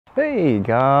Hey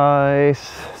guys,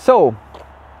 so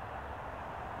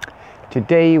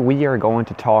today we are going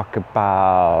to talk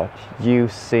about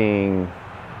using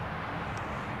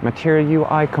Material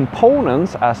UI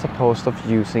components as opposed to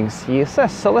using CSS.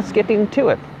 So let's get into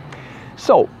it.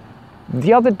 So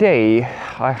the other day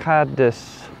I had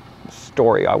this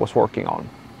story I was working on.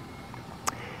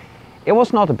 It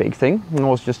was not a big thing. I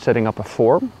was just setting up a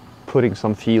form, putting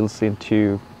some fields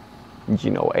into,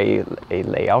 a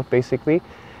layout basically.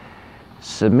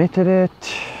 Submitted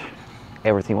it,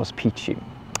 everything was peachy.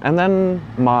 And then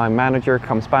my manager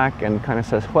comes back and kind of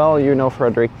says, well,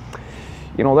 Frederick,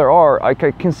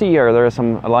 I can see here there are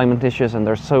some alignment issues and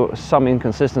there's some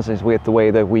inconsistencies with the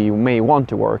way that we may want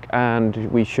to work,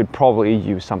 and we should probably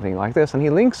use something like this. And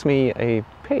he links me a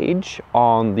page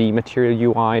on the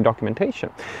Material UI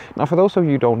documentation. Now, for those of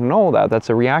you who don't know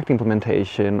that's a React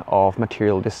implementation of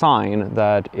material design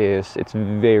it's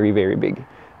very, very big.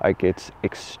 Like, it's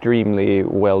extremely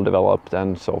well developed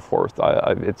and so forth.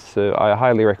 I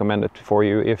highly recommend it for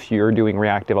you if you're doing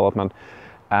React development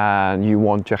and you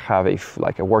want to have a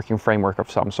working framework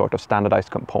of some sort of standardized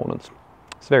components.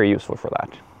 It's very useful for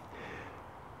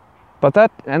that.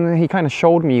 And he kind of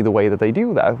showed me the way that they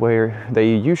do that, where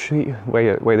they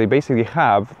basically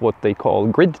have what they call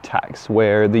grid tags,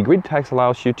 where the grid tags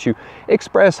allows you to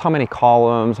express how many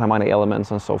columns, how many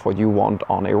elements and so forth you want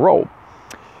on a row.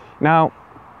 Now,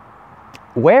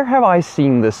 where have I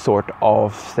seen this sort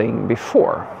of thing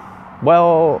before?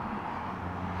 Well,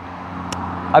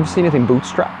 I've seen it in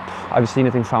Bootstrap, I've seen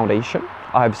it in Foundation,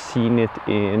 I've seen it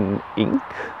in Ink,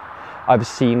 I've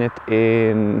seen it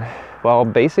in, well,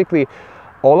 basically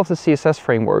all of the CSS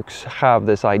frameworks have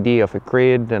this idea of a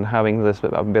grid and having this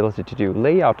ability to do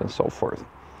layout and so forth.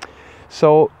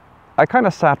 So I kind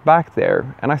of sat back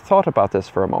there and I thought about this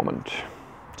for a moment.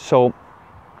 So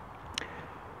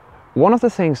one of the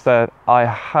things that I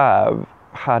have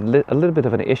had a little bit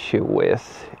of an issue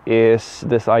with is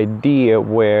this idea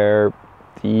where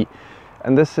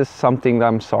and this is something that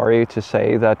I'm sorry to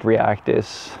say that React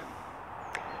is,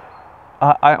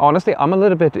 honestly, I'm a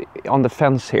little bit on the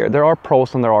fence here. There are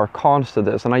pros and there are cons to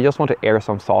this, and I just want to air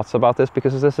some thoughts about this,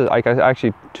 because this is, I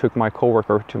actually took my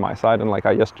coworker to my side and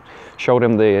I just showed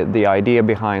him the idea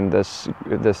behind this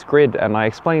grid, and I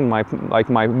explained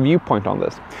my viewpoint on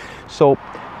this. So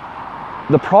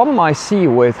the problem I see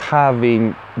with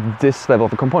having this level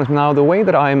of components, now the way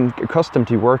that I'm accustomed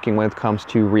to working when it comes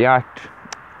to React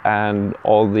and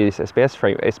all these SPA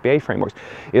frameworks,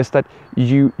 is that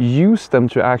you use them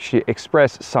to actually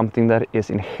express something that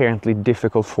is inherently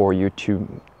difficult for you to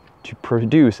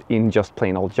produce in just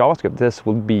plain old JavaScript. This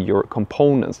will be your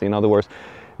components. In other words,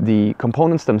 the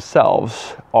components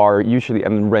themselves are usually,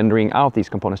 and rendering out these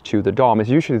components to the DOM is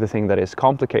usually the thing that is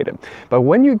complicated. But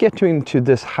when you get into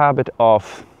this habit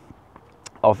of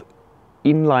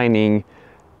inlining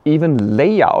even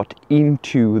layout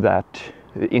into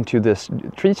this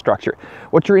tree structure,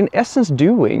 what you're in essence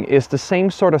doing is the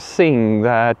same sort of thing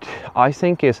that I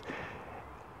think is,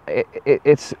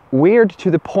 it's weird to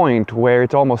the point where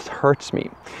it almost hurts me.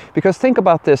 Because think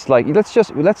about this,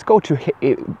 let's go to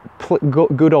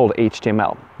good old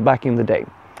HTML back in the day.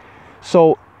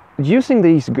 So using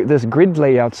this grid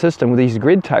layout system with these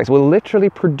grid tags will literally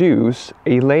produce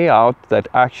a layout that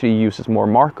actually uses more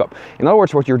markup. In other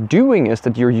words, what you're doing is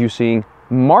that you're using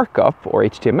markup or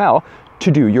HTML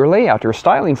to do your layout, your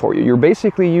styling for you. You're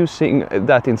basically using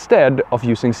that instead of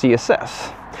using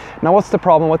CSS. Now, what's the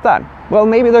problem with that? Well,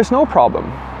 maybe there's no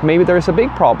problem. Maybe there is a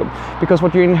big problem, because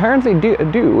what you inherently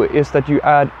do is that you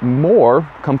add more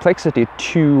complexity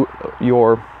to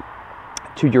your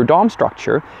DOM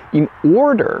structure in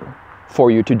order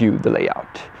for you to do the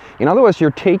layout. In other words,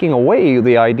 you're taking away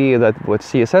the idea that with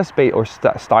CSS or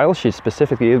style sheets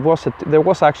specifically, there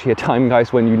was actually a time,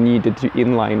 guys, when you needed to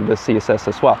inline the CSS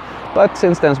as well. But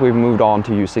since then, we've moved on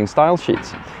to using style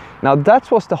sheets. Now, that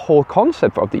was the whole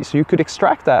concept of these. So you could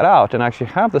extract that out and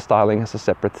actually have the styling as a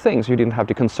separate thing, so you didn't have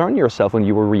to concern yourself when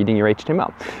you were reading your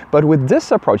HTML. But with this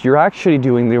approach, you're actually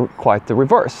doing quite the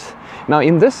reverse. Now,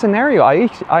 in this scenario,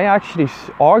 I actually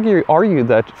argue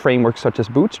that frameworks such as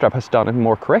Bootstrap has done it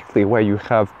more correctly, where you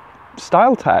have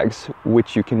style tags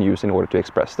which you can use in order to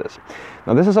express this.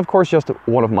 Now, this is of course just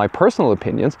one of my personal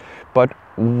opinions, but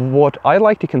what I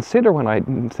like to consider when I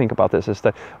think about this is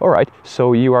that, all right,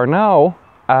 so you are now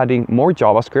adding more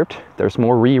JavaScript, there's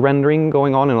more re-rendering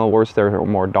going on. In other words, there are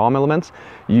more DOM elements.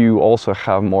 You also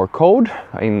have more code.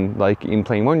 In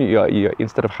Plain 1, you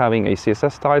instead of having a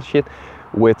CSS style sheet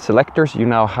with selectors, you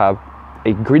now have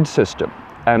a grid system.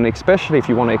 And especially if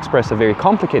you want to express a very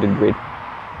complicated grid,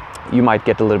 you might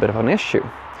get a little bit of an issue.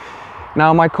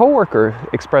 Now, my coworker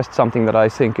expressed something that I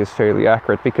think is fairly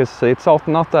accurate, because it's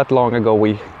not that long ago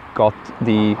we got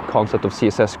the concept of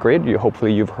CSS Grid.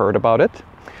 Hopefully you've heard about it.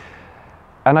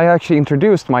 And I actually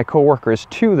introduced my coworkers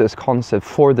to this concept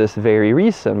for this very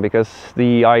reason, because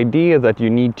the idea that you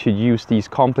need to use these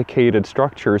complicated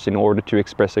structures in order to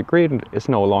express a grid is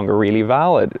no longer really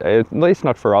valid. At least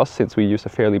not for us, since we use a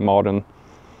fairly modern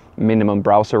minimum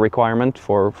browser requirement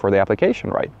for the application,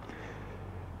 right?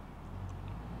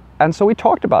 And so we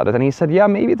talked about it, and he said, yeah,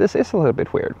 maybe this is a little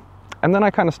bit weird. And then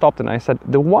I kind of stopped and I said,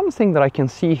 the one thing that I can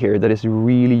see here that is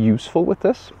really useful with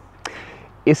this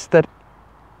is that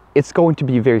it's going to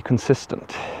be very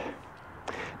consistent.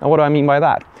 Now, what do I mean by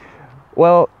that?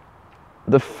 Well,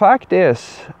 the fact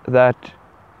is that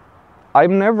I've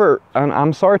never, and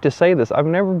I'm sorry to say this, I've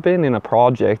never been in a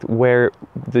project where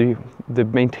the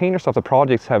maintainers of the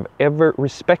projects have ever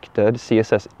respected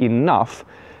CSS enough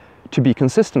to be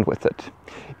consistent with it.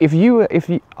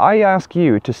 If I ask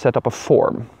you to set up a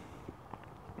form,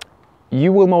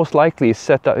 you will most likely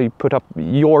put up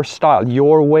your style,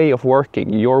 your way of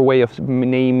working, your way of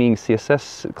naming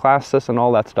CSS classes and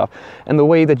all that stuff, and the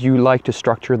way that you like to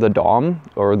structure the DOM,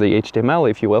 or the HTML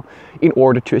if you will, in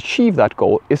order to achieve that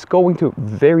goal is going to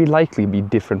very likely be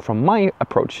different from my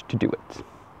approach to do it.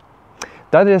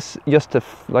 That is just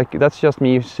that's just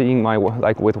me seeing my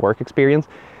with work experience,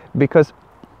 because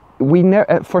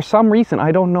for some reason,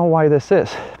 I don't know why this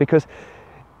is, because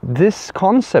this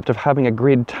concept of having a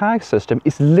grid tag system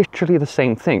is literally the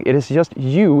same thing. It is just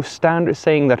you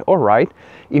saying that, all right,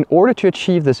 in order to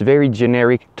achieve this very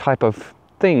generic type of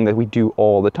thing that we do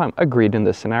all the time, a grid in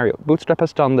this scenario. Bootstrap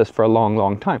has done this for a long,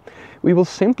 long time. We will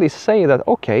simply say that,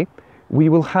 okay, we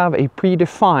will have a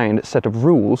predefined set of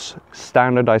rules,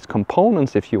 standardized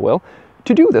components, if you will,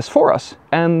 to do this for us,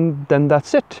 and then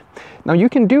that's it. Now, you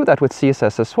can do that with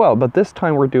CSS as well, but this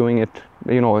time we're doing it,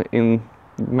 in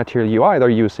Material UI, they're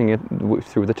using it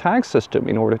through the tag system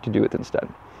in order to do it instead.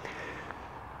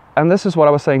 And this is what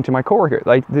I was saying to my coworker.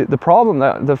 Like the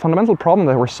fundamental problem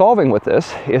that we're solving with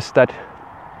this is that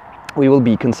we will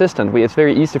be consistent. It's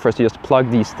very easy for us to just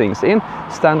plug these things in,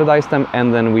 standardize them,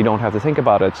 and then we don't have to think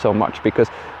about it so much, because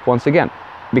once again,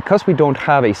 because we don't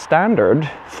have a standard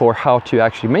for how to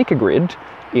actually make a grid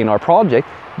in our project,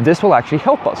 this will actually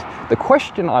help us. The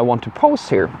question I want to pose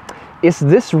here, is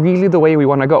this really the way we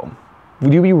want to go?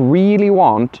 Do we really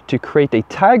want to create a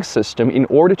tag system in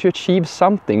order to achieve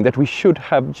something that we should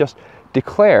have just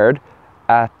declared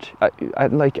at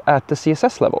the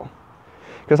CSS level?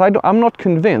 Because I'm not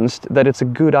convinced that it's a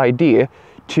good idea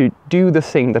to do the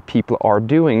thing that people are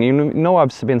doing.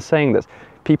 I've been saying this.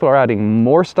 People are adding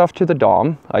more stuff to the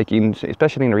DOM,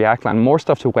 especially in React Land, more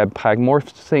stuff to Webpack, more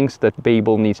things that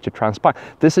Babel needs to transpile.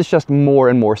 This is just more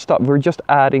and more stuff. We're just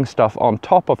adding stuff on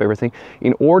top of everything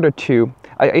in order to,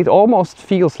 it almost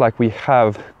feels like we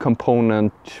have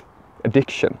component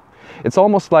addiction. It's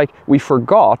almost like we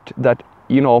forgot that,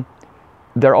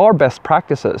 there are best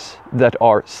practices that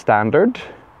are standard,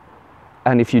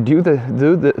 and if you do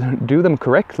them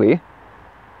correctly,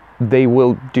 they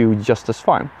will do just as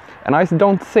fine. And I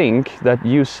don't think that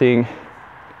using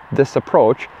this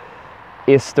approach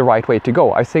is the right way to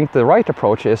go. I think the right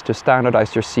approach is to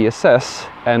standardize your CSS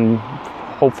and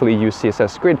hopefully use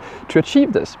CSS Grid to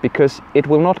achieve this, because it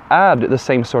will not add the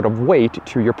same sort of weight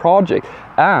to your project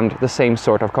and the same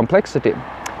sort of complexity.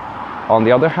 On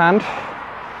the other hand,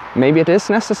 maybe it is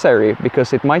necessary,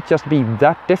 because it might just be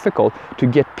that difficult to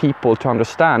get people to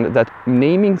understand that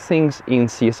naming things in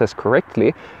CSS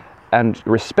correctly and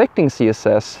respecting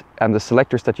CSS and the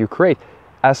selectors that you create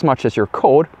as much as your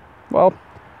code, well,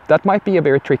 that might be a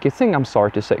very tricky thing, I'm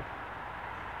sorry to say.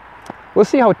 We'll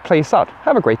see how it plays out.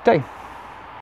 Have a great day.